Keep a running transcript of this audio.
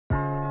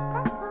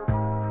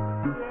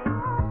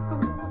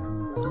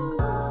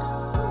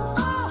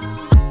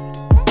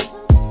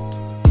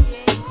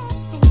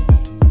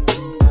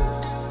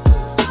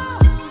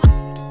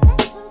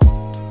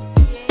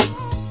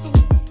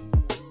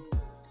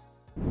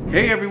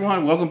Hey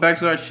everyone, welcome back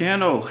to our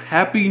channel.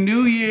 Happy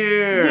New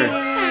Year!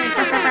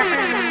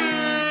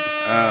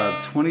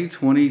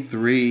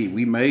 2023,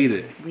 we made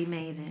it. We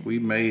made it. We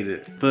made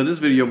it. For this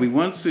video, we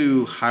want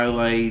to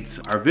highlight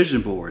our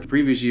vision board.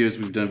 Previous years,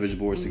 we've done vision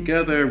boards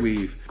together.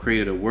 We've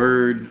created a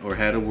word or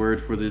had a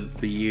word for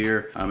the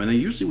year. And then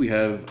usually we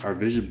have our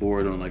vision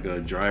board on like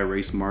a dry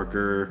erase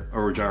marker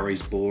or a dry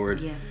erase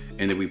board. Yeah.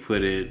 And then we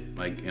put it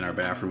like in our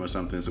bathroom or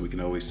something so we can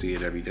always see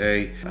it every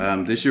day.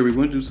 This year, we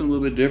want to do something a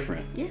little bit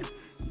different. Yeah.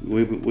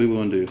 What we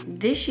want to do?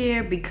 This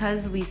year,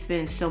 because we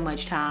spend so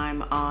much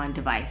time on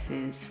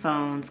devices,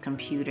 phones,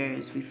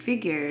 computers, we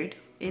figured,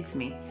 it's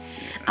me,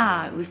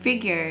 we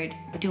figured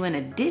doing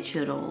a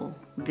digital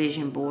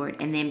vision board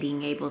and then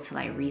being able to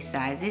like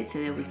resize it so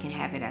that we can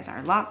have it as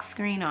our lock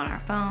screen on our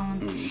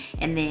phones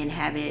and then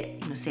have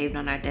it saved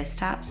on our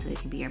desktop so it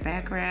can be our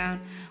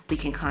background. We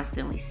can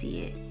constantly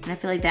see it. And I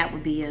feel like that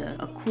would be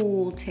a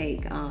cool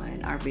take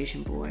on our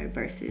vision board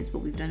versus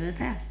what we've done in the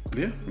past.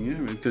 Yeah,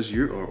 because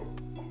you're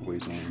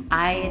always on.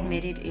 I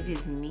admit it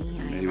is me.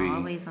 I am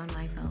always on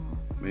my phone.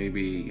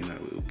 Maybe,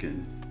 we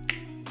can.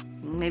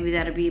 Maybe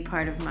that'll be a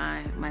part of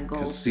my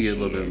goals. Just see a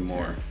little bit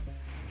more.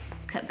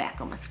 Cut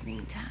back on my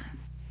screen time.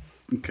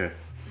 Okay.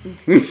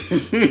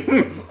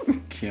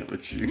 Can't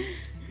let you.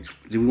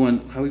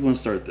 How we want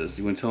to start this?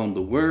 Do you want to tell them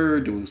the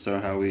word? Do we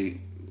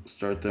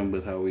start them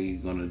with how we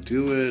gonna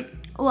do it?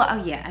 Well,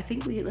 I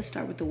think let's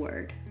start with the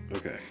word.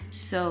 Okay.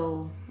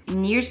 So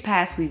in years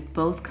past, we've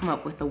both come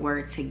up with a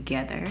word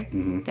together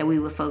that we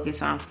would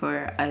focus on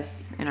for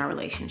us in our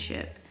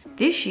relationship.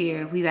 This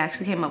year, we've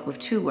actually came up with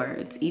 2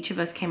 words. Each of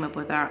us came up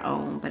with our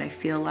own, but I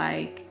feel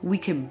like we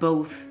could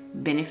both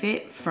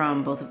benefit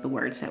from both of the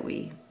words that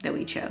we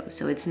chose.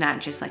 So it's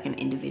not just like an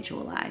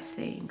individualized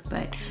thing,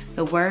 but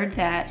the word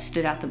that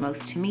stood out the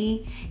most to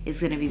me is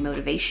gonna be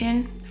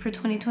motivation for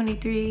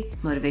 2023.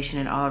 Motivation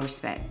in all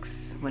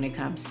respects when it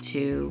comes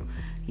to,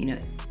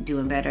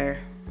 doing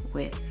better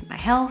with my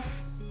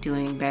health,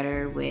 doing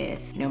better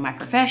with, my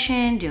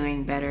profession,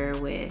 doing better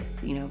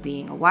with,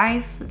 being a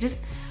wife,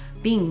 just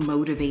being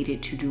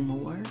motivated to do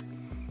more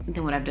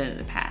than what I've done in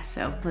the past.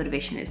 So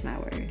motivation is my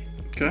word.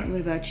 Okay.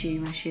 What about you? You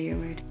want to share your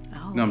word?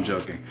 Oh, no, I'm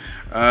joking.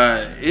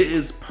 It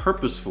is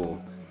purposeful.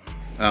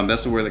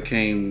 That's the word that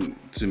came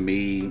to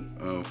me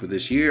for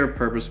this year.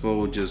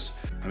 Purposeful, just,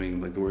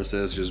 like the word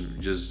says,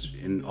 just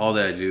in all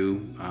that I do,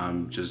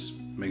 just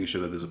making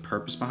sure that there's a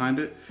purpose behind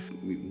it.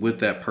 With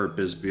that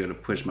purpose, be able to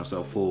push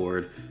myself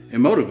forward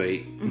and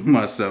motivate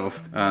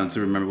myself to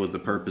remember what the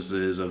purpose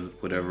is of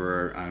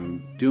whatever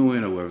I'm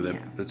doing or whatever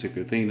that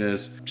particular thing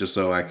is, just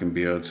so I can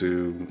be able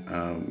to,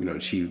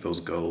 achieve those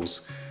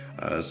goals.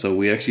 So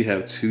we actually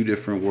have 2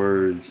 different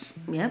words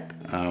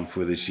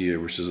for this year,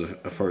 which is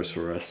a first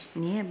for us.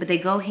 Yeah, but they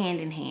go hand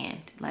in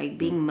hand, like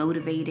being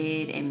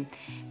motivated and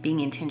being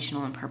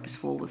intentional and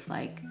purposeful with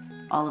like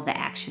all of the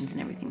actions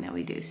and everything that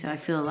we do. So I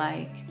feel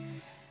like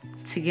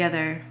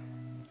together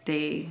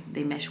they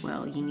mesh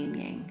well, yin and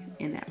yang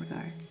in that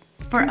regards.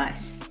 For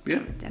us. Yeah. I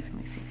would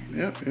definitely say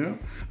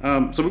that.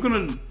 Yeah. So we're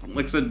gonna,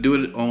 like I said, do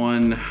it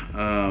on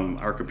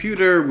our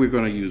computer. We're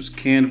gonna use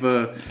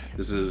Canva.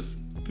 This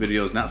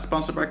video is not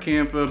sponsored by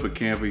Canva, but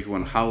Canva, if you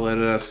want to holler at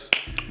us,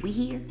 we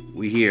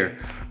here.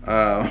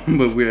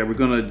 But we're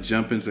gonna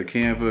jump into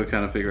Canva,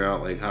 kind of figure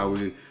out like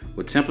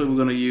what template we're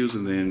gonna use,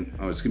 and then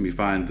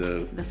find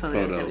the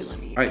photos that we want to use.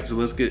 All right, so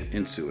let's get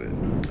into it.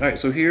 All right,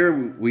 so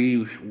here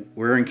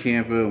we're in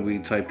Canva, and we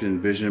typed in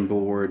vision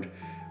board,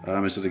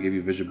 and so they give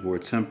you vision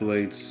board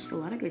templates. There's a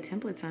lot of good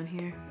templates on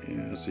here.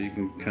 Yeah, so you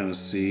can kind of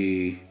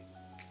see.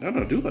 I don't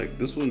know, I do like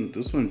this one.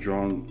 This one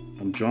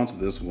I'm drawn to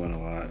this one a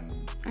lot.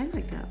 I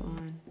like that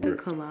one. The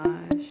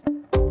collage.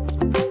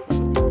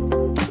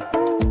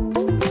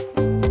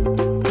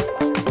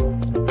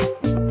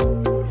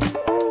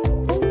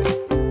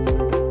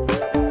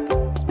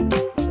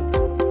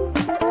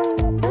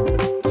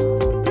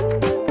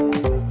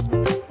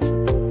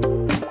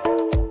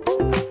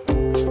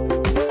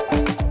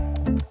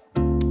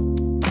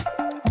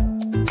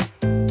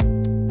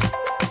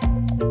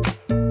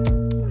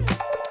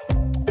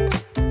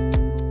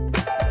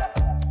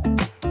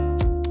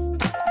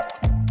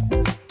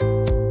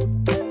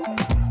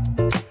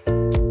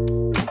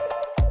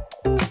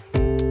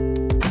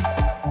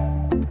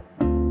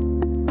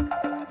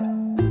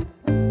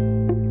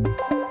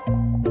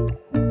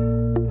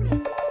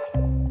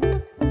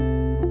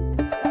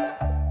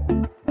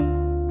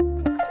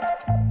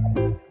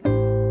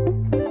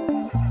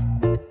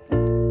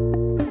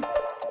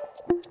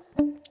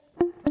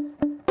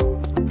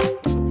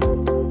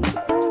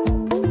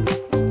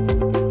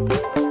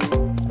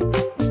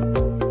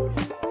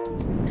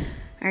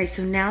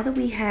 So now that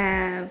we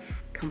have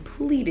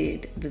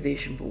completed the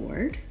vision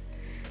board,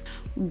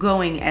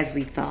 going as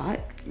we thought.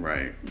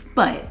 Right.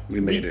 But we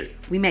made it.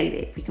 We made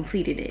it. We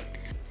completed it.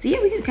 So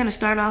yeah, we can kind of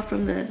start off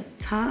from the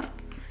top.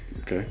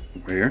 Okay,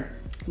 right here.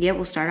 Yeah,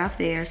 we'll start off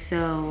there.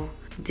 So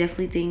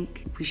Definitely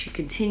think we should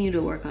continue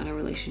to work on a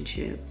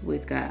relationship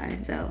with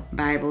God. So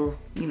Bible,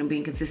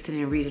 being consistent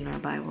in reading our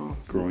Bible.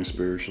 Growing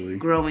spiritually.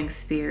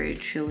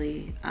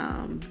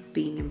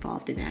 Being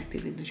involved and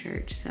active in the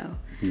church. So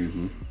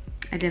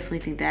I definitely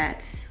think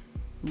that's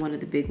one of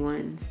the big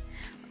ones,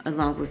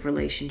 along with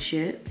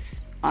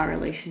relationships, our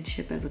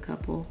relationship as a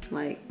couple,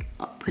 like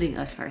putting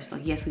us first.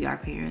 Like, yes, we are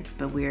parents,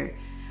 but we're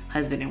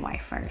husband and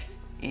wife first,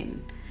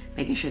 and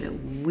making sure that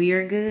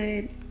we're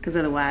good, because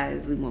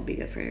otherwise we won't be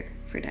good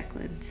for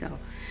Declan. So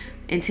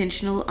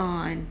intentional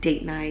on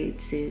date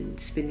nights and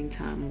spending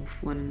time with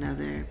one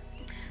another.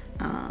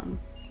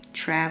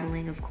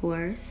 Traveling, of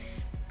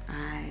course.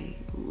 I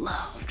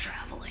love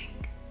traveling.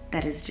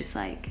 That is just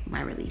like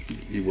my release.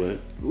 You what?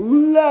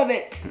 Love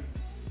it.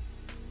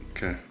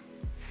 Okay.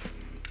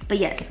 But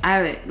yes,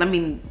 I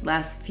mean,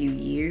 last few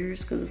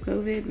years because of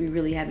COVID, we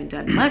really haven't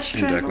done much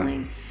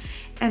traveling.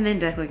 And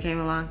then Declan came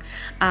along.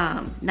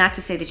 Not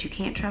to say that you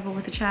can't travel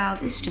with a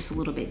child. It's just a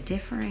little bit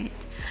different.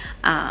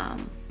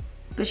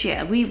 But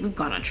yeah, we've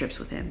gone on trips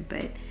with him.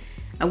 But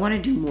I want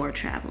to do more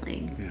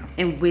traveling. Yeah.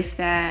 And with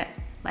that,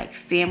 like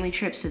family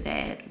trips, so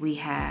that we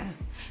have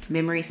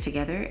memories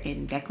together.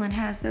 And Declan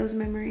has those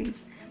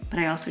memories. But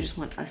I also just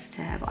want us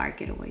to have our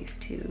getaways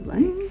too.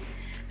 Like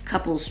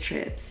couples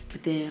trips,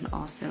 but then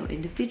also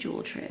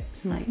individual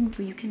trips. Like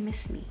where you can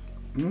miss me.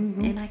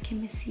 And I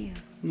can miss you.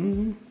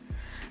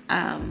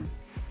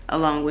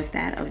 Along with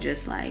that of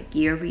just like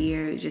year over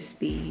year, just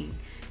being,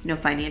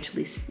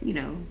 financially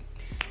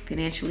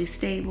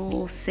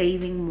stable,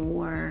 saving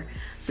more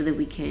so that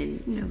we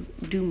can,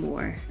 do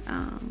more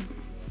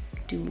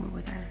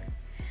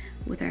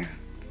with our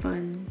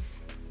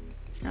funds.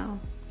 So,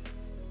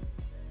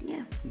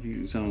 yeah.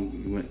 You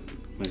went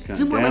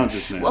kind of down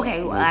just now.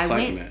 Okay,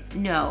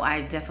 well,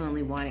 I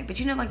definitely want it. But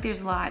like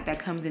there's a lot that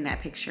comes in that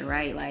picture,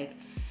 right? Like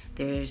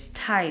there's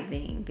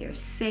tithing, there's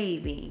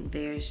saving,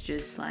 there's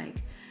just like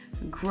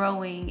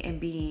growing and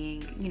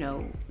being,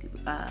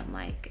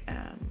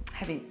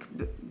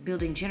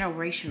 building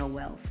generational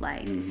wealth.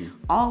 Like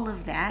all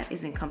of that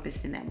is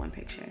encompassed in that one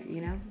picture,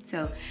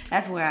 So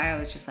that's where I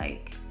was just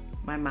like,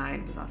 my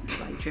mind was also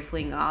like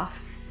drifting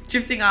off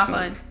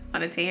on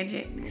a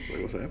tangent. It's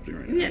like, what's happening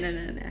right now?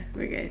 No,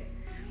 we're good.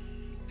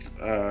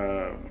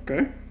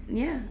 Okay.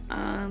 Yeah.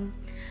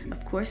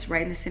 Of course,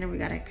 right in the center we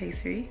got Ike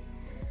Pastry,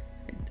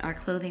 our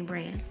clothing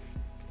brand.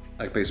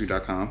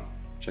 IkePastry.com.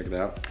 Check it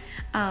out.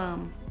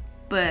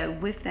 But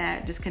with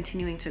that, just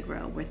continuing to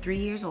grow. We're 3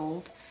 years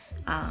old.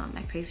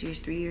 Ike Pastry is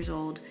 3 years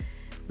old.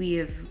 We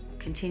have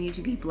continued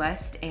to be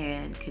blessed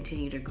and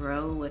continue to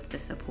grow with the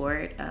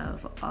support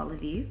of all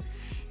of you.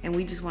 And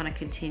we just want to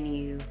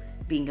continue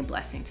being a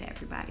blessing to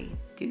everybody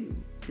through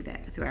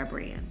our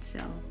brand. So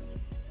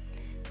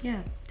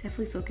yeah,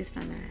 definitely focused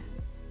on that.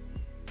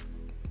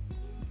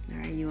 All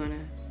right, you wanna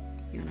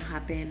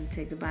hop in and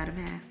take the bottom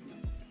half?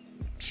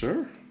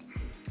 Sure.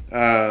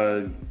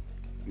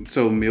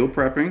 So meal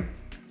prepping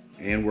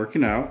and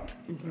working out.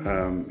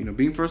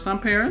 Being first-time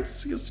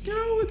parents, it's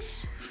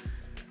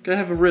gotta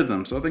have a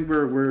rhythm. So I think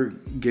we're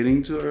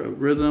getting to a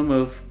rhythm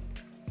of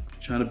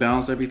trying to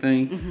balance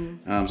everything.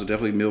 So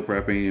definitely meal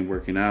prepping and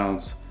working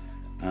out.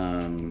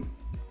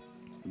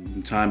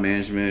 Time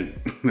management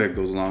that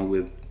goes along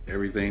with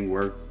everything,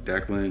 work,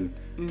 Declan,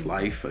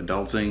 life,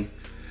 adulting.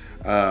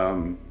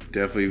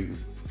 Definitely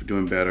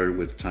doing better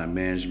with time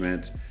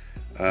management.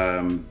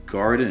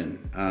 Garden.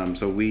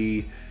 So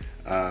we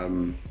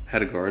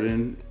had a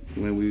garden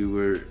when we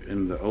were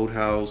in the old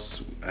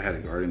house. I had a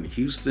garden in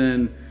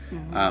Houston.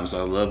 So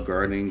I love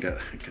gardening.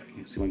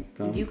 You see my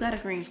thumb? You got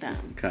a green thumb.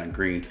 Kind of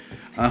green.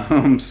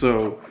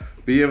 So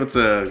be able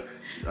to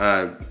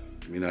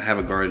have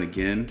a garden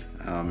again,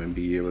 and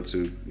be able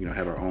to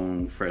have our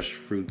own fresh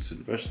fruits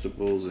and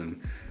vegetables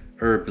and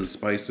herbs and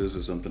spices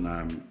is something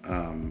I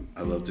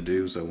love to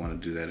do. So I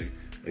want to do that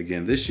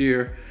again this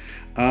year.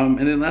 And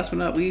then last but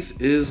not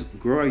least is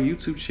grow our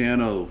YouTube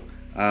channel.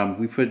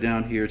 We put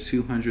down here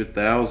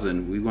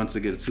 200,000. We want to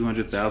get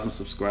 200,000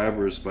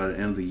 subscribers by the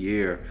end of the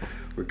year.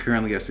 We're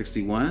currently at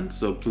 61,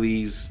 so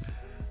please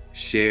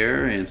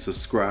share and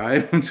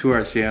subscribe to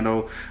our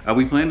channel.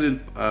 We plan to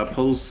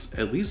post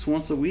at least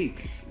once a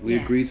week. We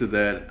agreed to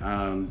that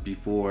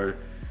before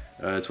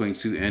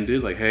 22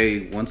 ended. Like,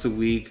 hey, once a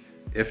week,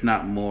 if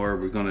not more,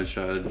 we're gonna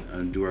try to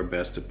do our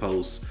best to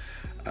post.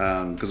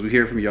 Because we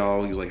hear from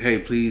y'all. He's like, hey,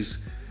 please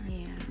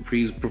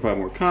provide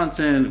more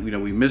content. We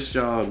missed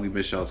y'all. We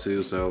miss y'all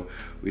too. So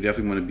we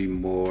definitely want to be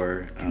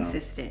more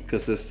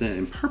consistent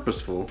and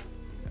purposeful.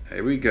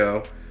 There we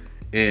go.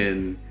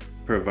 In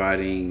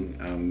providing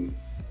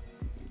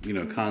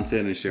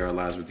content and share our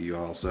lives with you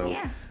all. So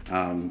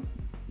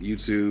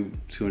YouTube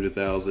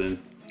 200,000.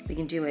 We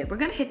can do it. We're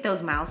gonna hit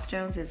those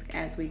milestones as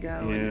we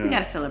go. Yeah. We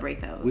gotta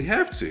celebrate those. We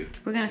have to.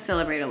 We're gonna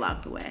celebrate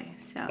along the way.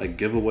 So like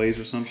giveaways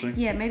or something.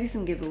 Yeah, maybe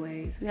some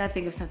giveaways. We gotta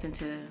think of something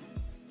to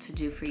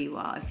do for you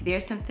all. If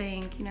there's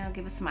something,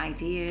 give us some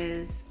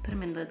ideas. Put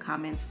them in the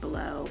comments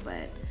below.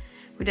 But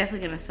we're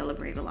definitely gonna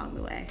celebrate along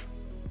the way.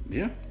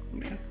 Yeah.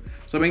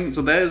 So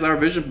that is our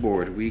vision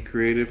board we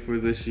created for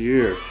this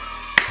year.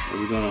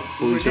 We're gonna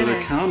hold each other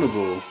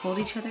accountable. Hold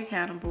each other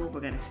accountable.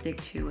 We're gonna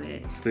stick to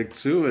it. Stick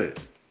to it.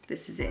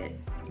 This is it.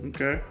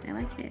 Okay. I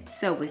like it.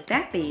 So with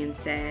that being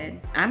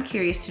said, I'm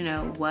curious to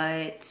know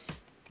what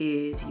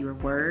is your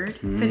word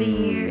for the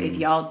year. If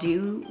y'all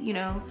do, you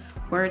know,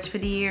 words for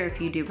the year, if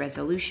you do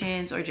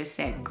resolutions or just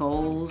set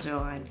goals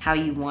on how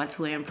you want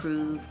to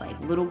improve, like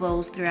little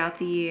goals throughout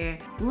the year.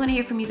 We want to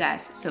hear from you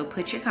guys. So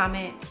put your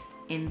comments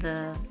in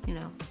the, you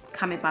know,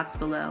 comment box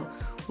below.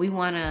 We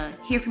want to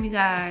hear from you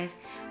guys.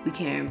 We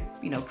can,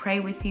 you know, pray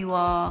with you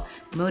all,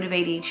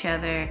 motivate each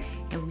other,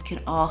 and we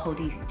can all hold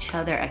each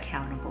other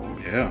accountable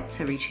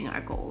to reaching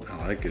our goals.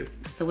 I like it.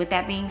 So with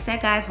that being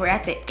said, guys, we're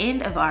at the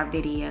end of our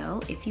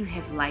video. If you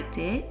have liked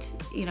it,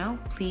 you know,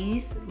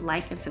 please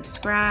like and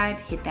subscribe,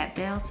 hit that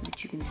bell so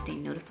that you can stay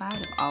notified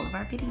of all of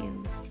our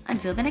videos.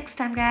 Until the next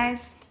time,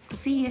 guys, we'll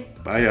see you.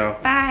 Bye,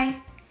 y'all.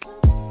 Bye.